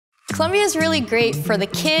Columbia is really great for the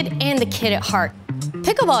kid and the kid at heart.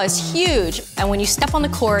 Pickleball is huge, and when you step on the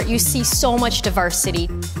court, you see so much diversity.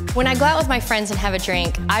 When I go out with my friends and have a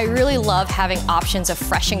drink, I really love having options of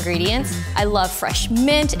fresh ingredients. I love fresh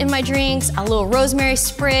mint in my drinks, a little rosemary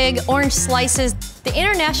sprig, orange slices. The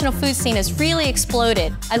international food scene has really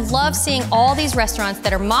exploded. I love seeing all these restaurants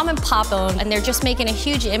that are mom and pop owned, and they're just making a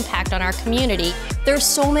huge impact on our community. There's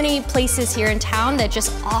so many places here in town that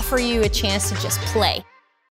just offer you a chance to just play.